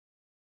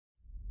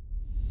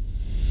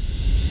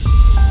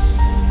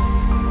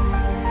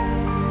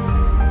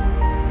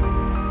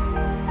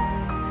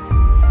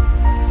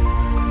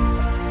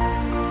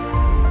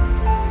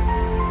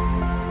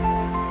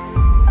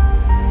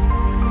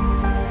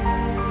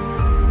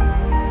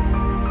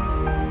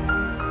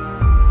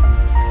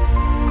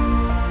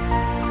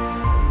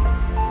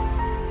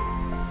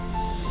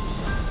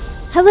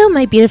Hello,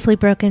 my beautifully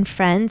broken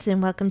friends,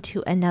 and welcome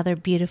to another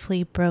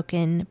Beautifully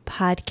Broken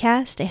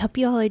podcast. I hope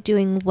you all are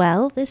doing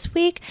well this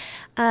week.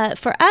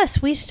 For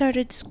us, we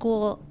started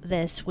school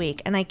this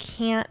week, and I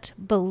can't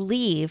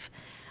believe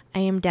I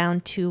am down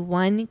to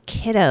one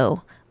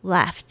kiddo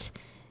left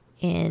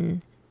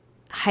in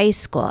high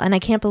school, and I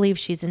can't believe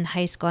she's in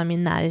high school. I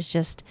mean, that is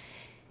just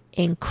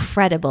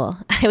incredible.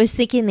 I was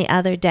thinking the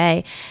other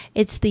day,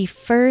 it's the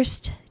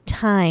first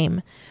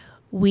time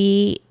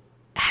we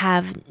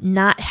have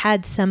not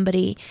had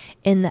somebody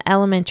in the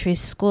elementary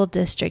school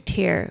district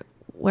here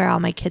where all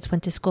my kids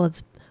went to school.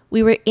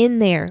 We were in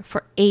there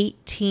for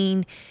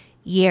 18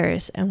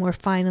 years and we're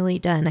finally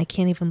done. I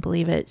can't even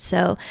believe it.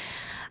 So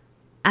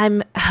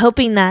I'm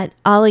hoping that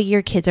all of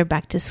your kids are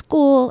back to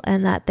school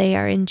and that they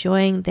are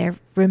enjoying their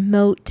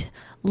remote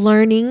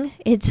learning.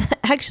 It's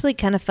actually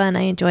kind of fun.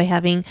 I enjoy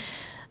having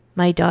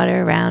my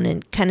daughter around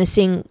and kind of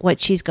seeing what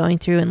she's going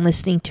through and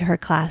listening to her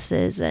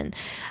classes. And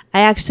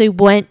I actually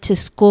went to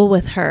school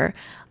with her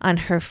on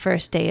her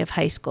first day of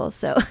high school.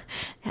 So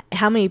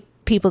how many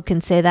people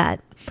can say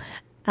that?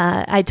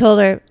 I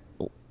told her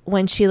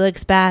when she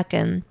looks back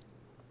and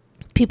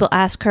people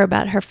ask her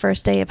about her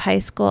first day of high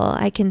school,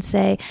 I can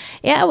say,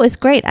 yeah, it was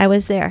great. I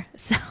was there.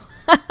 So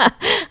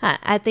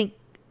I think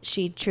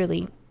she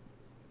truly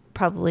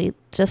probably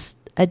just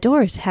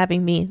adores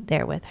having me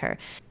there with her.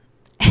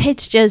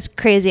 It's just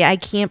crazy. I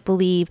can't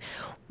believe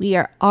we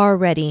are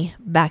already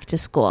back to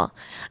school.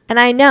 And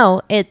I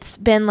know it's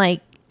been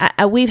like,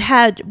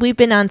 we've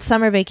been on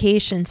summer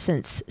vacation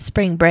since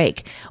spring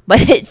break,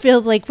 but it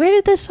feels like, where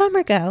did this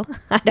summer go?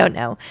 I don't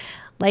know.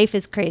 Life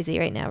is crazy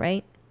right now,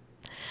 right?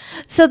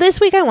 So this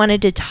week I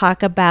wanted to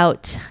talk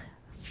about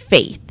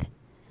faith.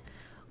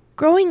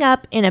 Growing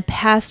up in a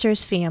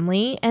pastor's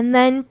family and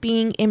then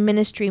being in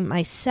ministry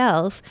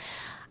myself,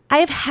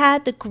 I've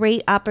had the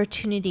great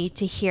opportunity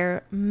to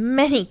hear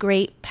many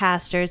great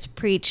pastors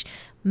preach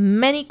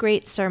many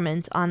great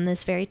sermons on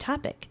this very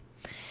topic.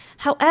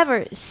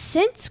 However,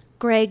 since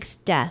Greg's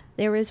death,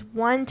 there is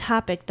one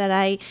topic that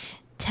I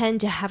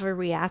tend to have a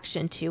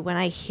reaction to when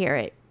I hear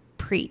it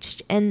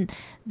preached, and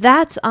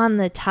that's on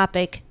the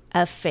topic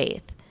of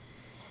faith.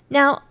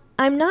 Now,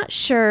 I'm not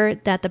sure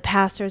that the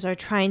pastors are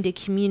trying to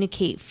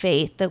communicate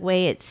faith the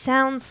way it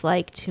sounds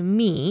like to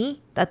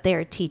me that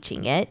they're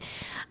teaching it,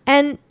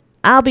 and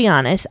I'll be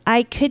honest,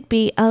 I could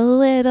be a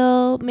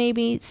little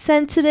maybe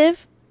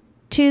sensitive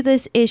to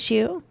this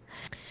issue.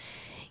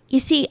 You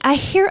see, I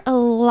hear a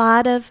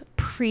lot of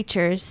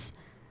preachers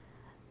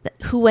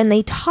who, when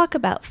they talk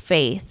about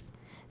faith,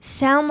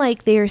 sound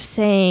like they're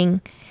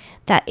saying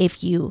that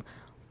if you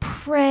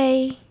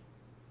pray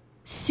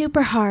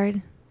super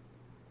hard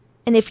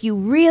and if you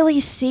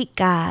really seek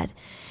God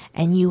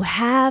and you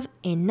have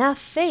enough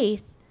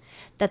faith,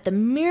 that the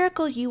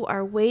miracle you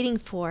are waiting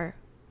for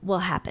will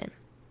happen.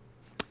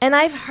 And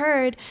I've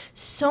heard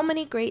so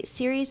many great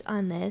series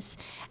on this,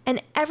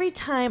 and every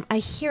time I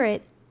hear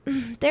it,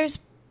 there's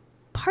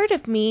part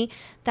of me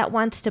that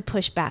wants to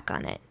push back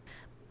on it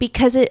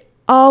because it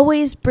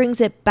always brings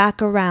it back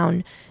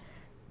around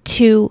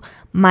to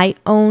my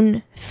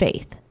own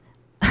faith.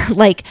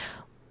 Like,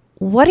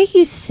 what are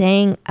you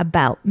saying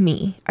about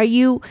me? Are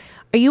you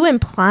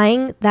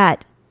implying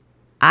that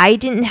I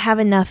didn't have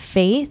enough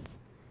faith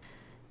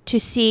to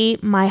see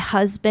my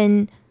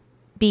husband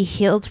be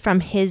healed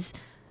from his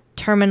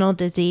terminal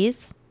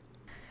disease?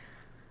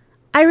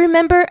 I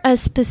remember a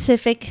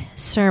specific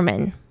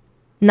sermon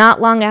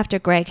not long after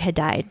Greg had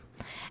died.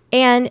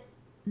 And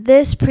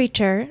this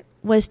preacher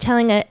was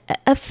telling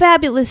a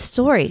fabulous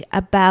story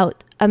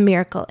about a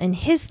miracle in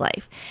his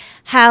life.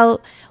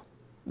 How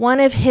one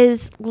of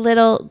his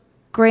little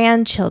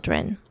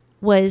grandchildren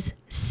was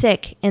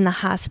sick in the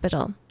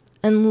hospital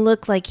and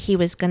looked like he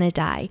was going to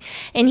die.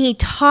 And he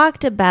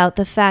talked about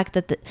the fact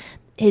that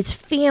his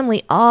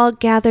family all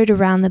gathered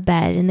around the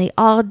bed and they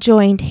all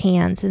joined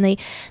hands and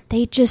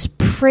they just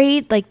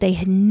prayed like they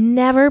had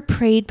never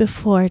prayed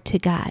before to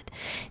God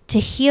to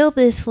heal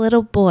this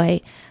little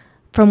boy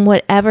from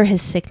whatever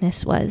his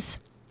sickness was.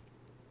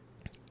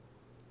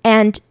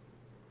 And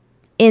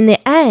in the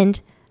end,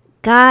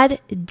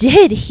 God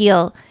did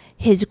heal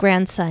his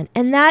grandson.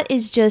 And that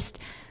is just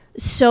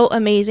so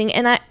amazing.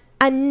 And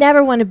I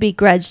never want to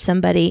begrudge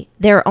somebody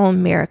their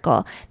own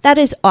miracle. That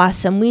is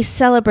awesome. We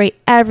celebrate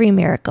every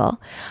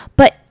miracle.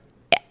 But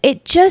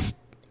it just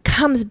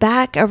comes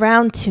back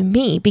around to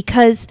me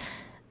because,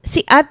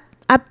 see,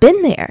 I've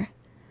been there.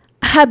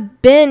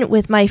 I've been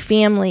with my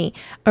family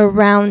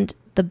around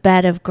the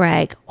bed of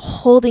Greg,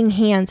 holding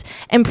hands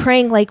and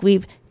praying like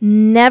we've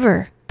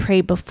never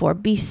prayed before,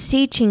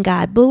 beseeching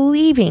God,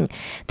 believing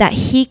that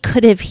he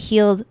could have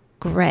healed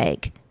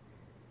Greg.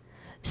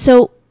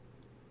 So,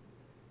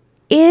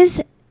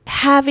 is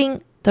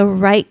having the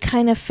right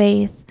kind of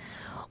faith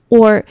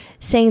or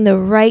saying the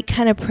right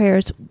kind of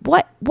prayers,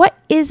 what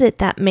is it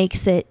that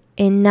makes it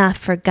enough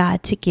for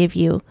God to give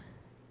you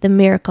the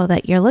miracle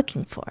that you're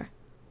looking for?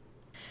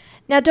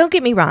 Now, don't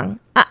get me wrong.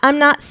 I'm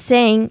not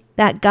saying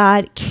that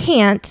God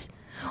can't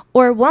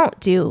or won't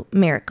do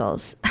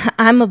miracles.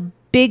 I'm a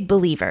big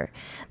believer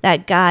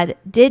that God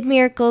did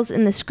miracles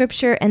in the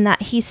scripture and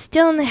that he's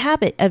still in the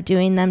habit of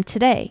doing them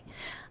today.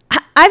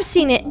 I've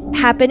seen it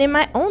happen in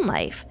my own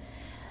life.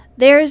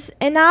 There's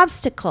an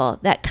obstacle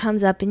that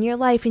comes up in your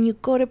life and you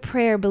go to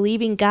prayer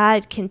believing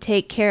God can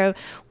take care of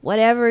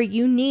whatever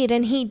you need,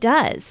 and he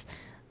does.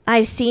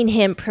 I've seen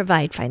him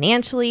provide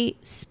financially,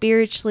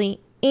 spiritually,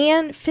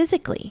 and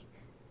physically.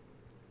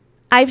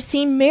 I've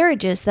seen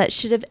marriages that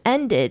should have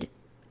ended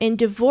in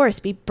divorce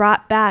be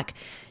brought back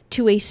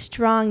to a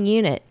strong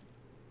unit.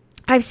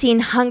 I've seen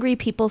hungry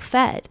people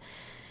fed.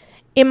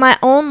 In my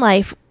own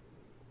life,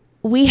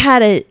 we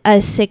had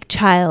a sick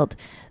child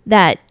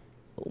that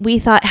we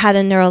thought had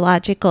a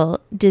neurological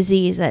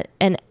disease at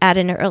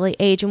an early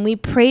age, and we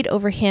prayed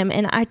over him,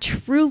 and I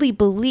truly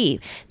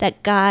believe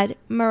that God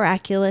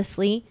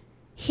miraculously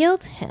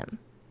healed him.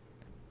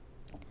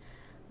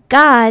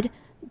 God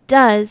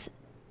does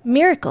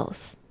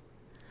miracles.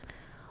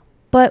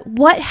 But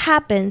what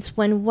happens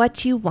when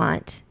what you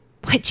want,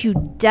 what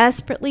you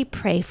desperately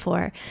pray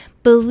for,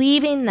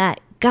 believing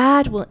that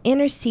God will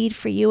intercede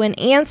for you and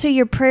answer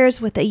your prayers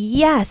with a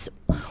yes?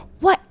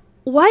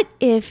 What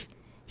if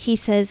he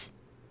says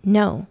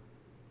no?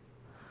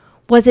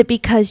 Was it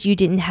because you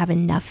didn't have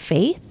enough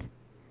faith?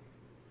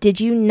 Did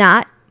you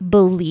not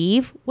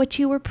believe what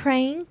you were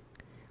praying?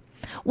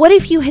 What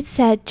if you had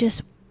said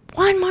just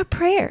one more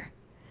prayer?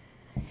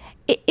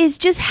 Is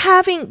just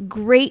having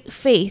great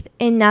faith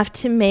enough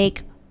to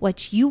make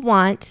what you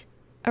want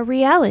a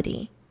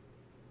reality?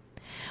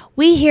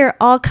 We hear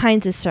all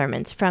kinds of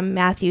sermons from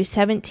Matthew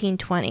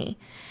 17:20,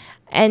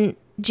 and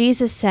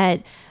Jesus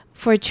said,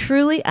 "For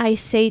truly I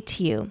say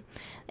to you,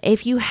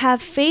 if you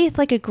have faith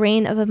like a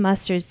grain of a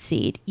mustard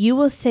seed, you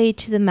will say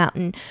to the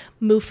mountain,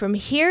 'Move from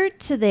here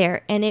to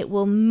there,' and it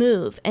will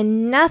move,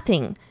 and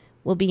nothing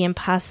will be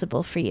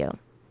impossible for you."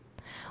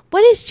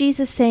 What is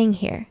Jesus saying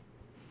here?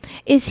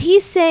 Is he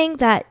saying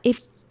that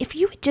if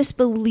you would just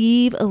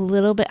believe a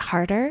little bit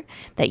harder,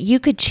 that you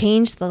could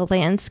change the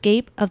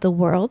landscape of the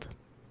world?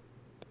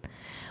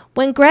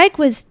 When Greg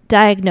was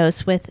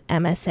diagnosed with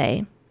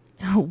MSA,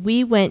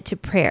 we went to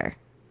prayer,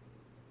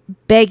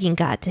 begging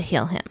God to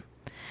heal him.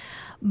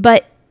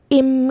 But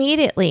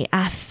immediately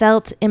I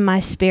felt in my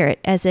spirit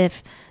as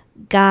if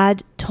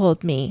God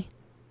told me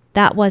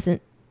that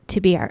wasn't to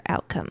be our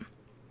outcome.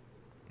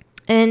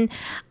 And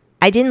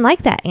I didn't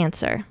like that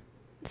answer.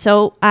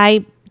 So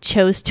I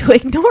chose to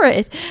ignore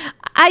it.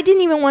 I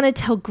didn't even want to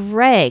tell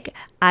Greg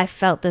I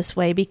felt this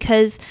way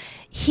because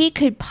he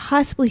could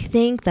possibly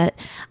think that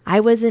I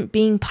wasn't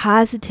being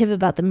positive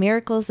about the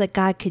miracles that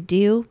God could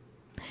do.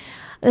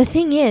 The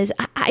thing is,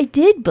 I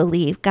did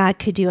believe God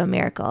could do a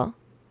miracle.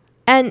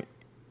 And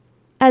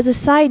as a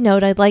side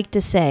note, I'd like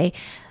to say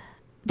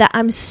that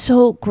I'm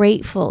so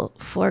grateful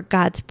for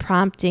God's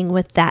prompting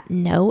with that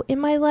no in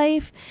my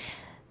life,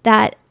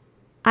 that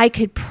I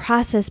could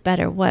process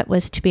better what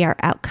was to be our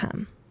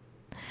outcome.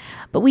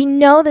 But we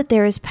know that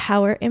there is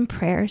power in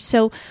prayer,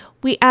 so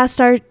we asked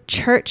our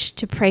church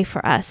to pray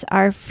for us,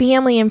 our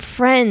family and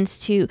friends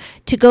to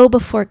go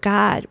before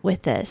God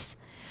with this.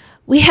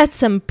 We had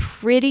some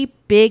pretty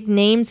big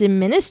names in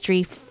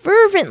ministry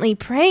fervently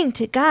praying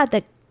to God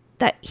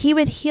that he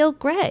would heal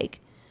Greg.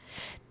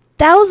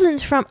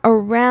 Thousands from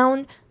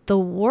around the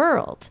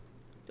world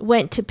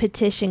went to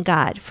petition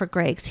God for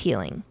Greg's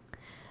healing.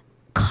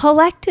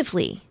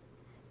 Collectively,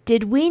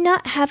 did we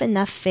not have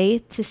enough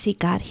faith to see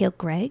God heal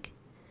Greg?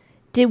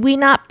 Did we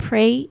not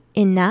pray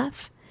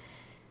enough?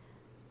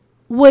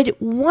 Would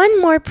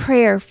one more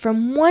prayer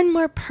from one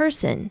more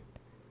person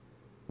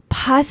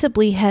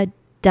possibly have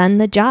done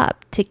the job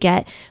to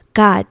get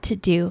God to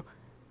do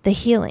the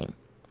healing?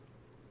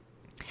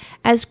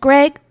 As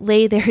Greg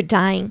lay there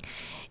dying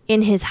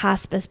in his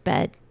hospice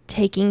bed,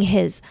 taking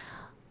his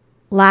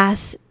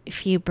last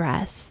few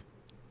breaths,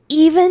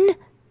 even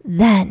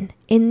then,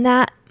 in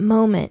that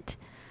moment,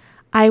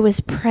 I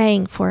was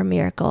praying for a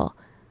miracle.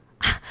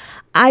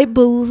 I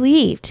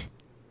believed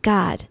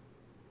God,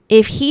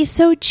 if he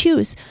so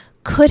choose,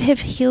 could have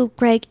healed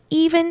Greg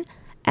even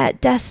at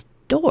death's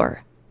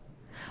door.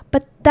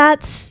 But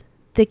that's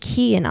the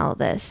key in all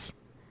this.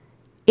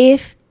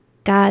 If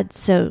God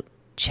so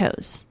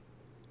chose.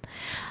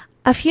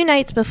 A few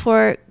nights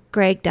before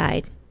Greg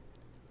died,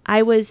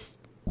 I was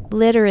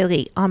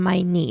literally on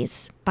my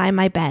knees by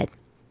my bed,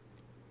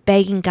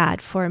 begging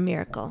God for a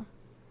miracle.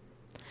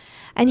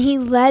 And he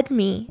led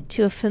me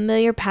to a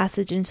familiar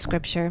passage in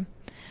Scripture,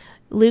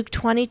 Luke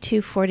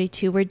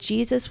 22:42, where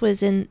Jesus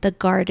was in the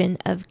Garden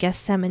of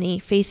Gethsemane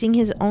facing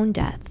his own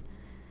death.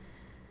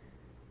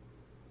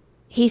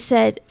 He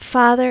said,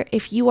 "Father,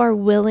 if you are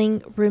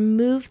willing,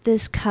 remove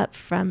this cup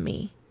from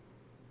me.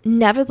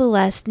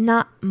 Nevertheless,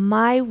 not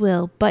my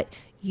will, but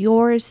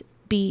yours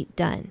be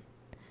done."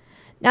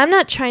 Now, I'm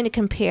not trying to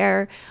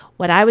compare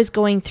what I was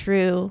going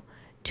through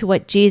to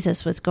what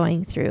Jesus was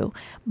going through,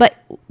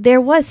 but there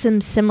was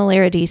some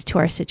similarities to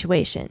our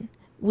situation.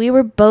 We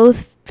were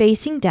both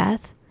facing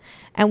death,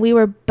 and we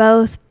were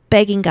both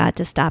begging God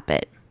to stop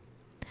it.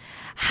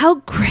 How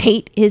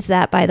great is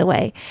that, by the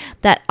way,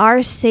 that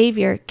our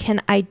Savior can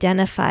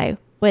identify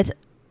with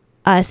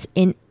us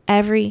in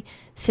every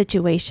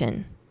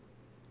situation.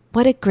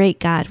 What a great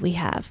God we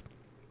have.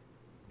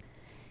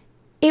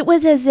 It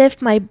was as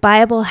if my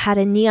Bible had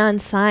a neon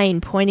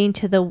sign pointing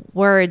to the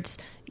words,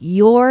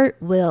 "Your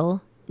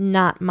will,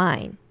 not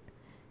mine."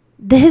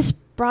 This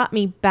brought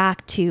me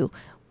back to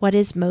what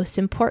is most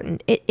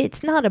important.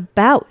 It's not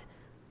about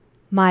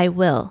my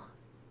will.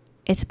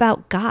 It's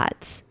about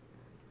God's.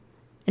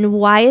 And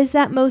why is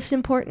that most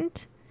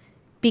important?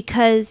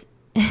 Because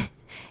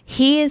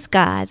He is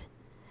God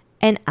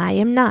and I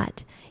am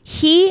not.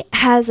 He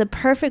has a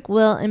perfect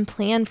will and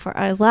plan for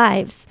our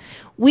lives.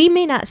 We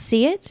may not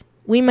see it.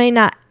 We may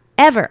not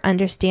ever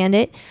understand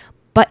it,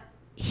 but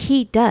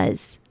He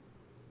does.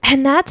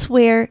 And that's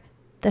where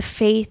the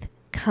faith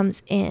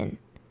comes in.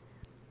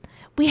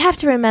 We have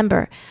to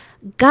remember,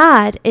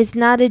 God is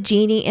not a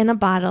genie in a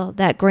bottle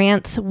that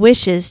grants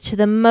wishes to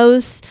the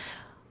most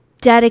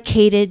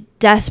dedicated,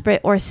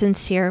 desperate, or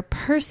sincere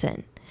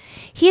person.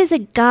 He is a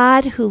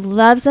God who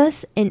loves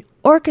us and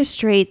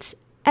orchestrates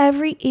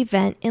every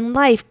event in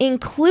life,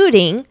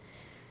 including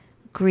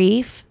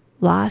grief,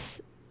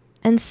 loss,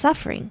 and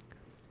suffering,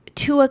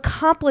 to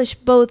accomplish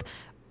both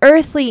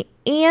earthly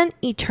and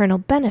eternal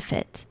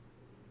benefit.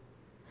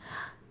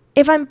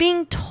 If I'm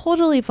being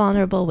totally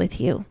vulnerable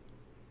with you,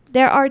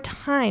 there are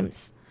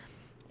times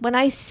when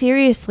I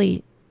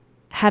seriously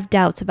have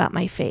doubts about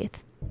my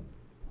faith.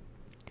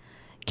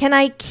 Can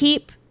I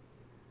keep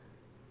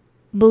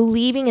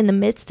believing in the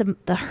midst of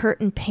the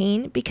hurt and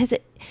pain? Because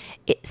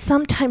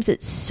sometimes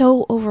it's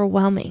so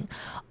overwhelming.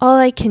 All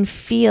I can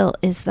feel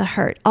is the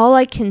hurt. All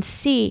I can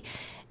see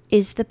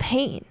is the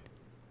pain.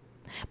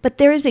 But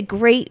there is a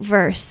great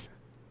verse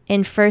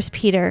in 1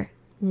 Peter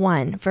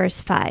 1,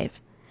 verse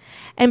 5.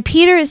 And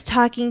Peter is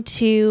talking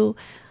to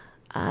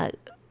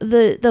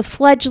the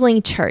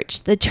fledgling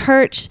church, the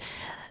church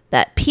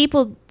that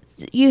people,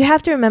 you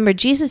have to remember,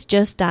 Jesus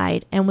just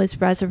died and was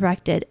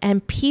resurrected,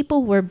 and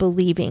people were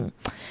believing,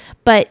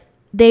 but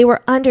they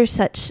were under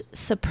such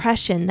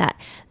suppression that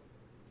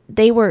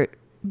they were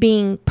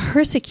being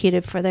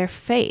persecuted for their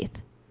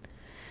faith.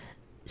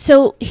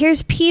 So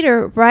here's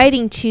Peter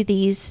writing to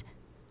these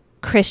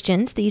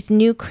Christians, these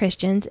new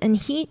Christians, and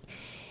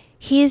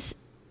he's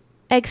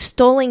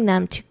extolling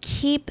them to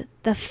keep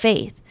the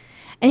faith.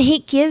 And he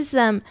gives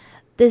them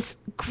this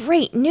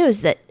great news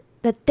that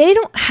they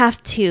don't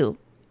have to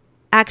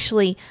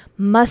actually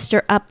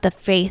muster up the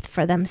faith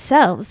for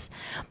themselves,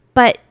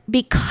 but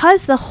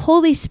because the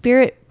Holy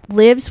Spirit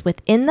lives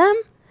within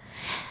them,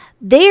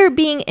 they are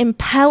being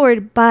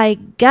empowered by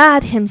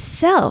God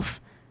Himself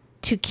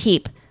to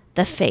keep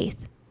the faith.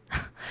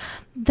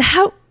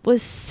 That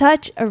was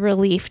such a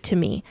relief to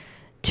me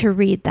to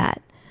read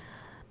that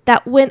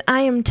when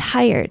I am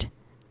tired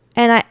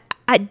and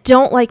I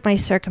don't like my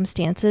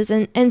circumstances,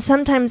 and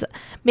sometimes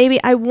maybe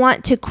I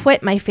want to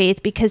quit my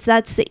faith because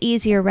that's the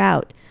easier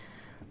route,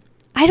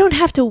 I don't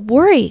have to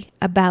worry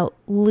about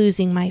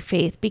losing my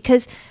faith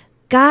because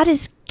God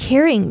is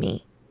carrying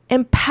me,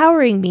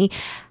 empowering me,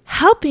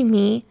 helping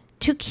me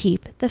to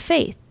keep the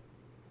faith.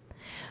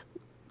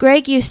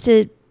 Greg used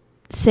to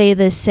say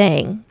this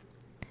saying.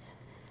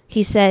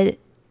 He said,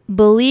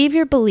 "Believe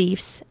your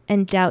beliefs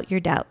and doubt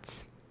your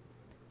doubts."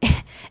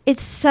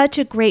 It's such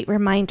a great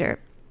reminder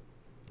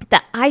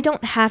that I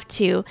don't have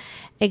to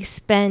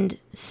expend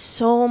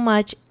so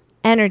much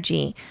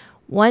energy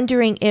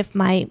wondering if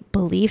my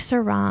beliefs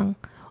are wrong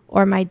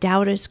or my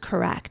doubt is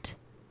correct.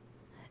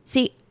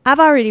 See, I've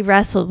already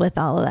wrestled with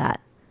all of that.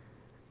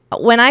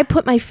 When I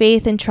put my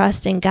faith and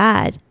trust in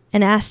God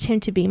and asked Him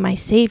to be my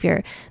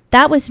Savior,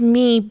 that was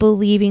me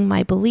believing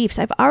my beliefs.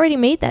 I've already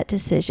made that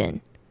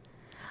decision.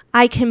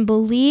 I can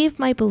believe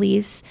my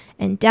beliefs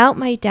and doubt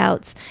my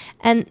doubts.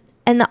 And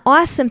the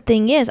awesome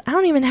thing is, I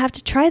don't even have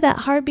to try that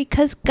hard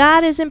because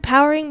God is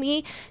empowering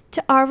me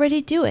to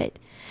already do it.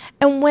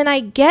 And when I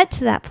get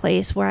to that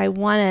place where I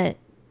want to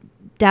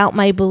doubt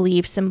my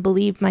beliefs and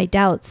believe my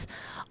doubts,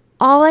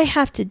 all I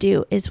have to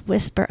do is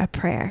whisper a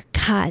prayer.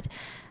 God,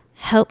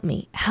 help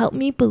me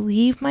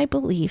believe my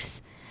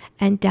beliefs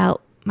and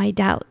doubt my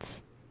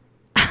doubts.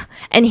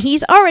 And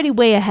He's already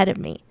way ahead of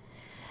me.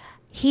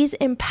 He's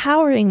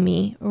empowering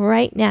me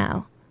right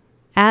now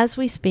as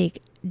we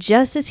speak,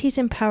 just as He's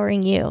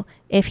empowering you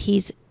if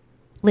He's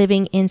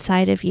living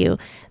inside of you,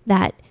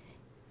 that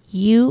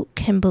you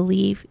can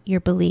believe your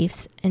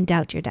beliefs and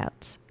doubt your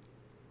doubts.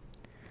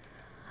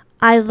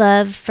 I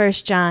love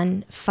 1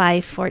 John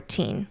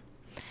 5:14.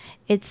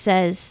 It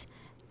says,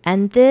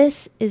 "And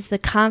this is the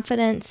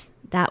confidence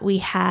that we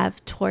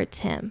have towards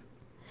Him,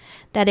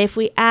 that if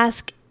we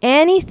ask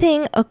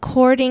anything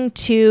according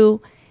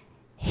to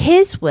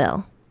His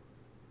will,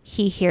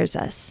 He hears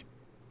us."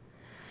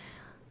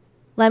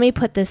 Let me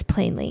put this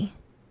plainly.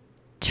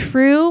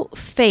 True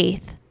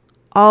faith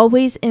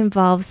always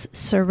involves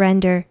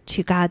surrender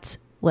to God's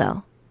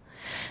will.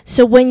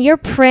 So when you're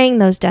praying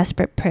those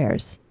desperate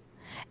prayers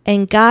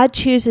and God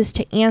chooses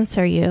to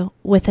answer you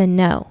with a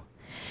no,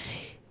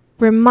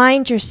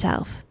 remind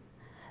yourself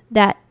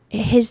that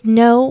His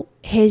no,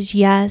 His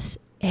yes,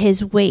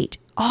 His wait,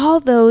 all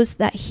those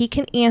that He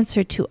can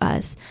answer to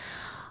us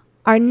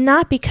are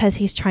not because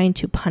he's trying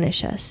to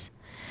punish us.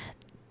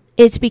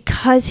 It's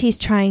because he's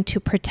trying to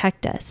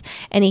protect us,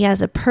 and he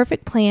has a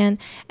perfect plan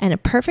and a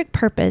perfect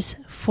purpose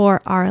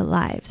for our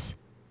lives.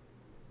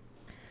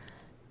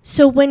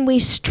 So when we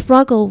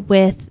struggle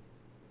with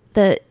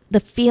the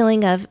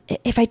feeling of,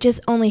 if I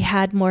just only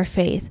had more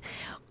faith,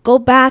 go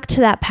back to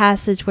that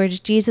passage where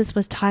Jesus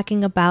was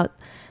talking about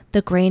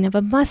the grain of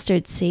a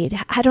mustard seed.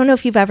 I don't know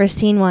if you've ever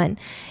seen one.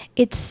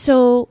 It's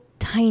so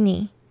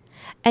tiny,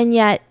 and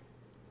yet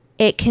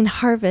it can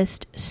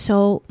harvest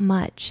so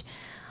much.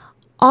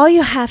 All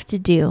you have to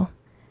do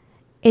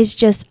is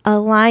just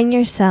align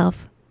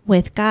yourself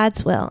with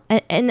God's will.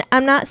 And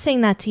I'm not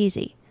saying that's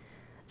easy.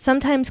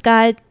 Sometimes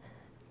God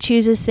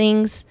chooses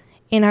things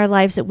in our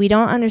lives that we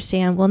don't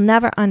understand, we'll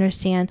never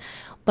understand,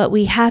 but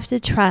we have to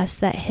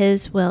trust that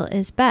his will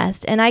is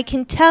best. And I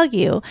can tell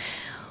you,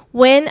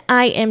 when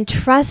I am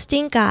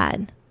trusting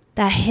God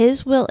that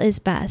his will is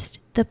best,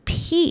 the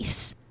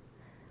peace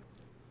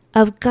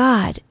of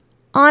God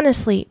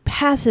honestly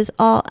passes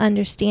all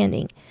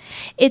understanding.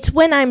 It's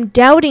when I'm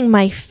doubting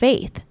my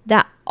faith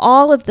that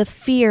all of the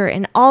fear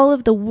and all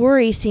of the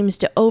worry seems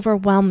to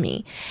overwhelm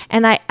me,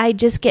 and I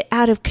just get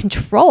out of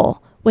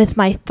control with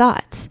my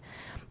thoughts.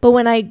 But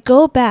when I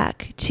go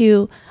back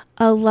to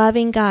a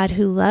loving God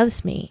who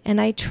loves me and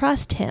I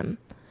trust him,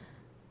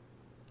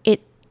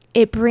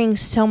 it brings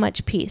so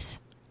much peace.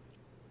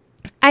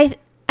 I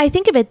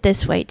think of it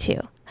this way too.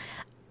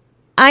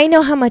 I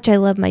know how much I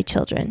love my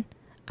children.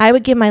 I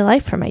would give my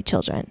life for my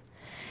children.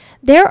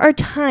 There are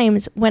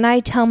times when I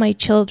tell my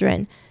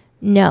children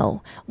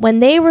no. When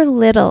they were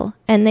little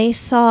and they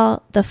saw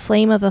the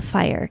flame of a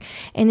fire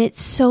and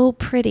it's so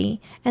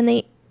pretty and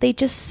they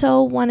just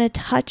so want to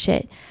touch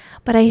it,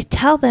 but I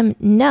tell them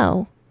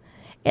no.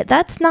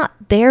 That's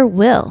not their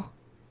will.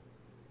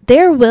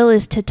 Their will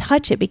is to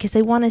touch it because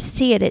they want to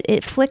see it.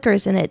 It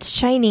flickers and it's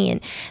shiny and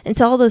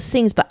it's all those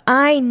things. But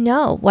I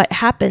know what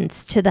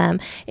happens to them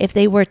if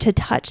they were to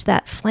touch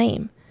that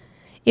flame.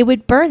 It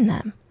would burn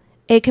them.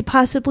 It could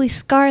possibly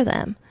scar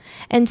them.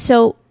 And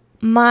so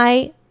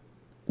my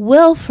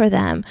will for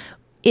them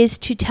is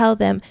to tell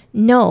them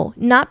no,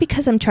 not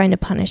because I'm trying to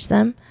punish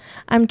them.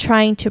 I'm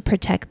trying to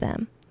protect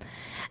them.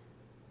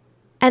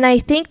 And I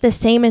think the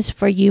same is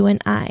for you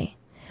and I.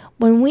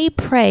 When we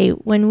pray,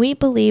 when we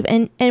believe,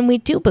 and we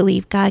do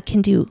believe God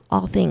can do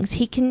all things.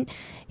 He can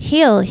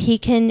heal, he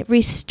can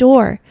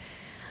restore.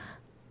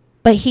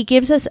 But he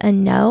gives us a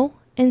no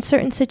in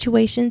certain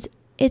situations.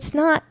 It's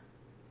not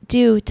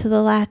due to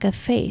the lack of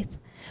faith.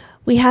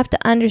 We have to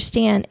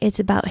understand it's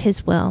about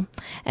his will.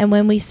 And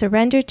when we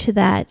surrender to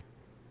that,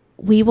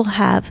 we will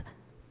have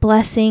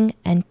blessing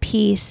and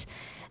peace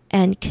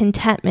and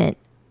contentment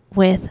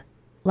with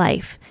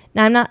life.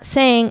 Now, I'm not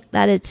saying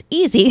that it's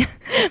easy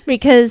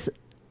because,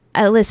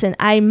 listen,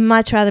 I'd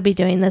much rather be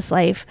doing this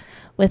life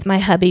with my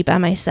hubby by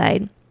my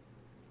side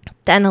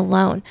than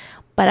alone.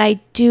 But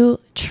I do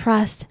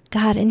trust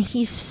God, and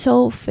he's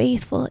so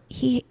faithful.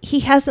 He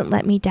hasn't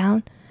let me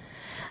down.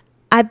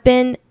 I've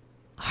been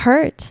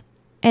hurt,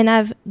 and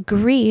I've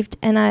grieved,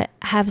 and I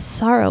have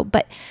sorrow,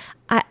 but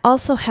I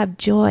also have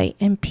joy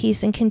and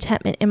peace and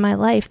contentment in my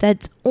life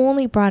that's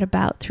only brought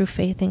about through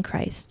faith in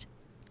Christ.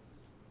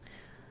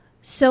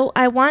 So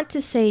I want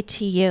to say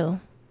to you,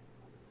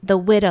 the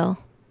widow,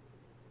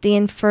 the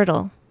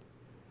infertile,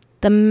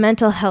 the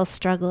mental health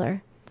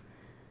struggler,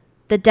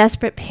 the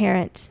desperate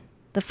parent,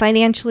 the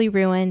financially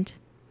ruined,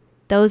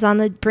 those on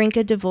the brink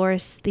of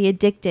divorce, the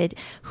addicted,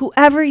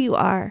 whoever you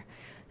are,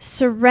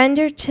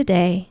 surrender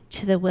today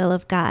to the will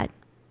of God.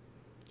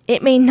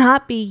 It may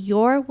not be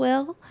your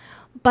will,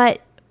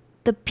 but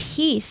the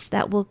peace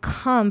that will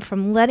come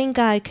from letting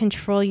God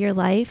control your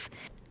life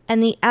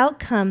and the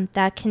outcome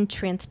that can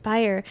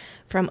transpire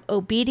from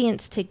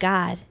obedience to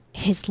God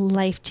is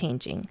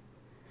life-changing.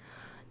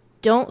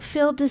 Don't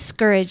feel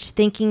discouraged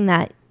thinking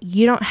that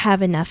you don't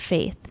have enough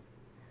faith.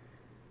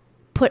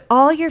 Put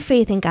all your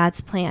faith in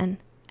God's plan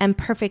and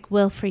perfect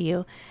will for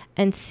you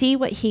and see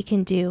what he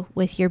can do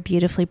with your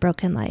beautifully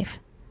broken life.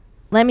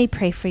 Let me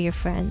pray for your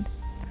friend.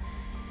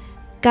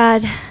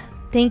 God,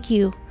 thank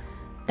you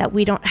that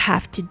we don't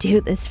have to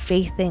do this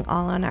faith thing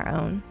all on our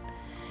own.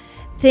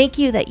 Thank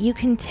you that you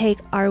can take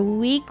our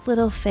weak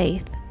little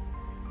faith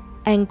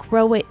and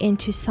grow it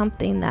into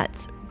something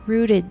that's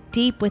rooted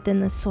deep within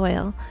the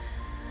soil,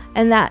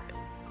 and that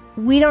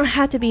we don't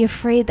have to be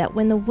afraid that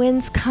when the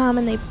winds come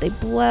and they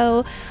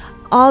blow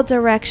all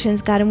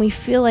directions, God, and we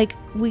feel like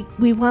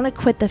we want to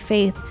quit the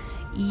faith,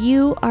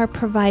 you are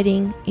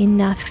providing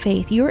enough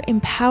faith. You're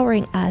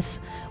empowering us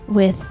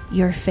with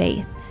your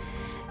faith.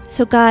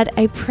 So God,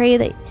 I pray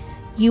that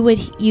you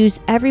would use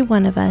every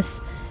one of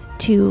us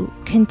to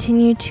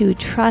continue to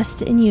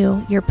trust in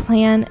you, your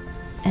plan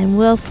and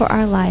will for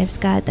our lives,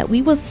 God, that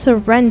we will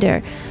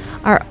surrender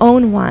our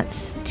own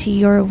wants to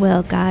your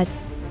will, God,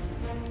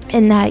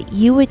 and that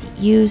you would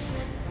use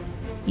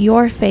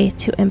your faith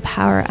to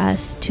empower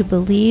us to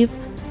believe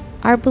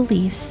our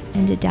beliefs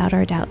and to doubt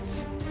our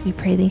doubts. We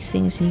pray these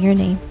things in your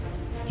name.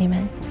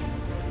 Amen.